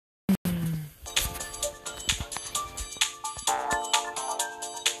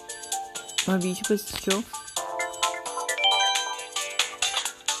Are you supposed to show?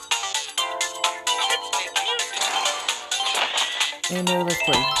 And let's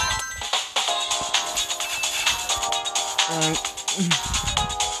play.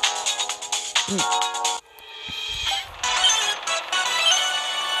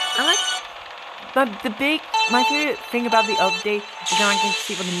 I like, but my favorite thing about the update is now I can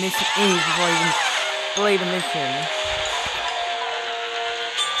see what the mission is before I even play the mission.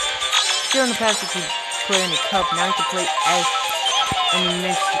 Still in the past you could play in the cup, now you can play as in the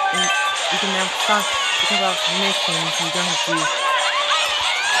mission. You can now start to talk about missions, you don't have to.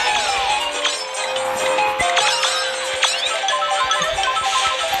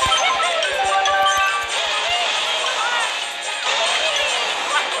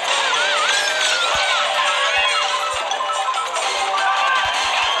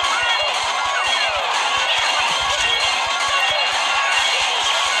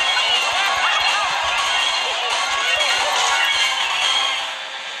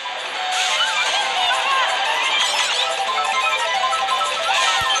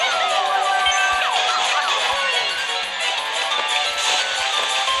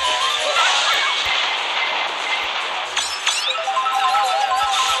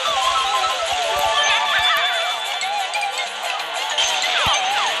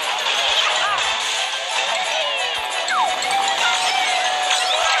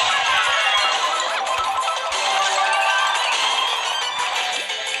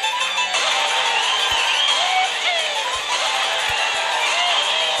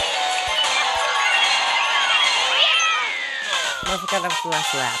 I forgot that was the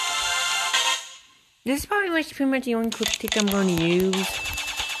last lap. This is probably pretty much the only quick ticket I'm going to use.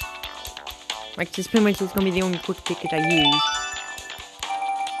 Like, this pretty much is going to be the only quick ticket I use.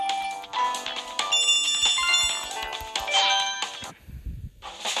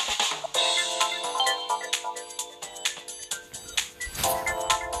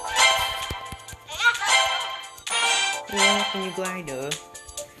 Yeah, can you glider?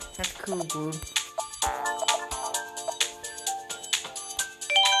 That's cool, dude.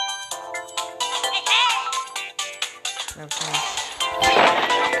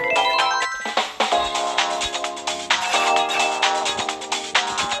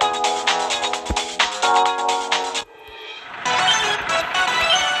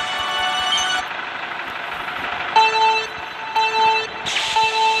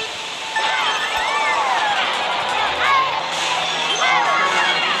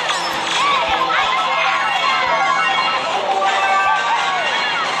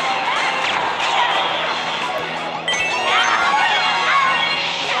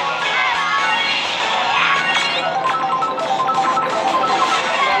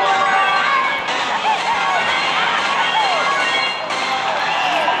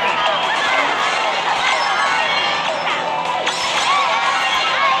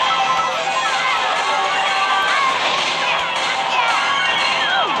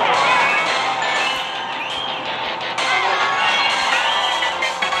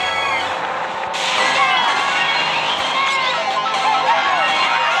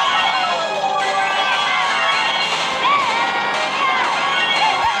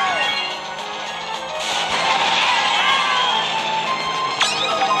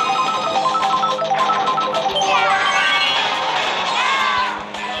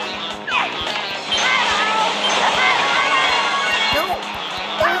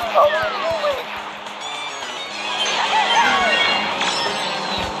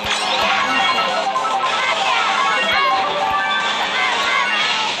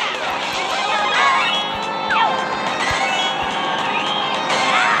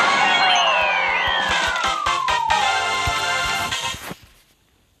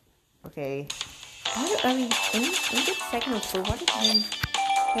 Okay. Okay. We get second or so. What did he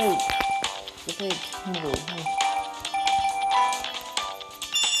help? It's like no.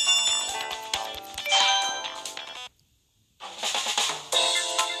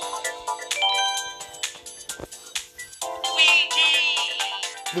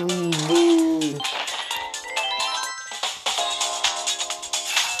 Luigi.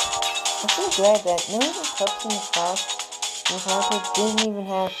 I'm so glad that none of the cups in the house didn't even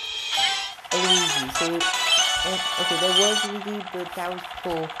have a Luigi. So, okay, there was Luigi, but that was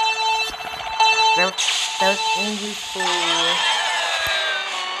for that was only for.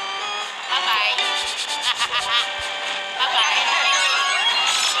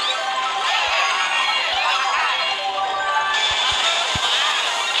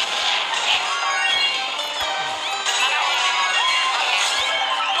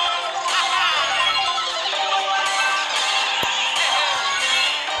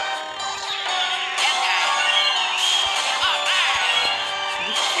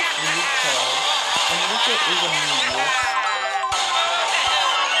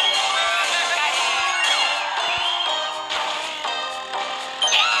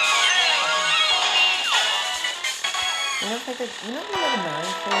 fact that you know the level 9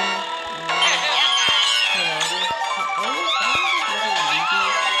 thing.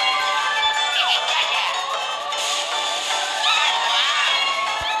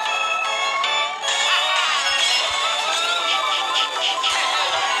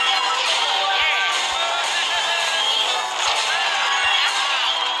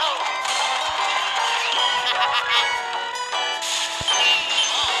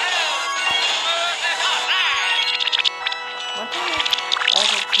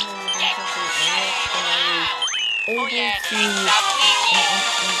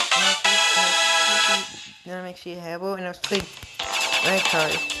 Gonna make sure you have and I was playing my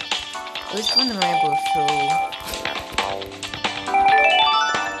cars. It was fun to ramble, so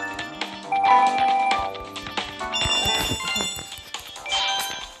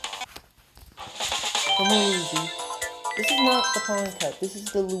Luigi. This is not the Pauline Cup, this is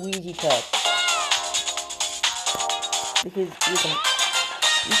the Luigi Cup. Because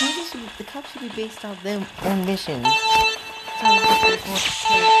the cup should be based off their own missions. That's how we just want to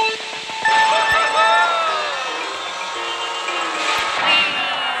play.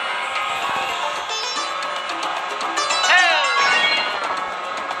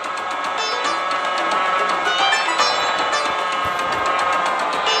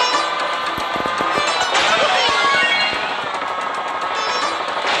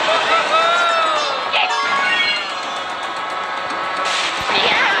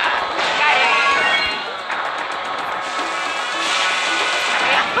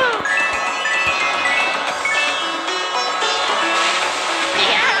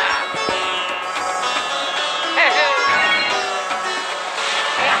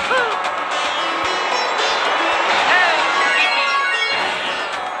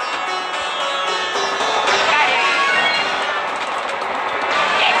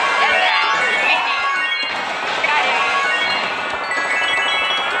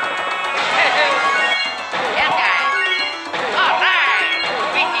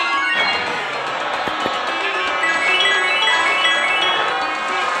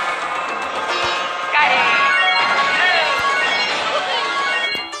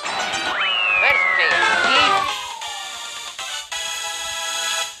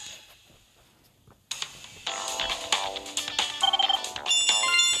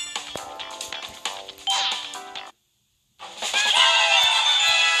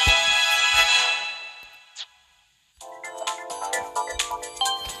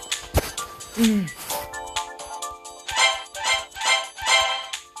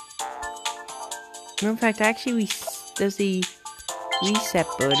 In fact, actually, there's the reset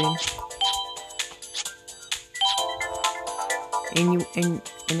button, and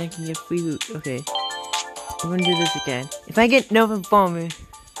I can get free loot. Okay, I'm gonna do this again. If I get Nova Bomber,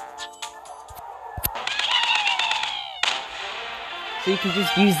 so you can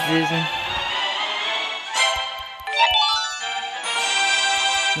just use this.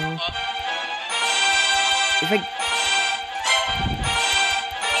 If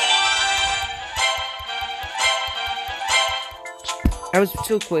I was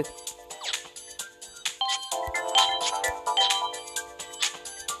so quick.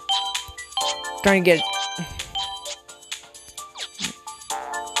 Trying to get it.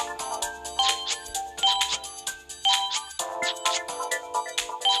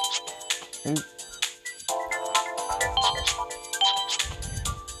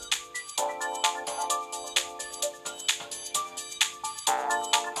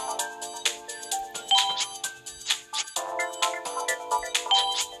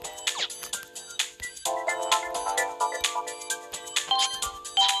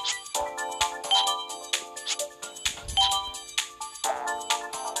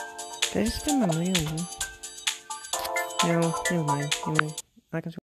 Did I just spend my money on you? No, never mind. I can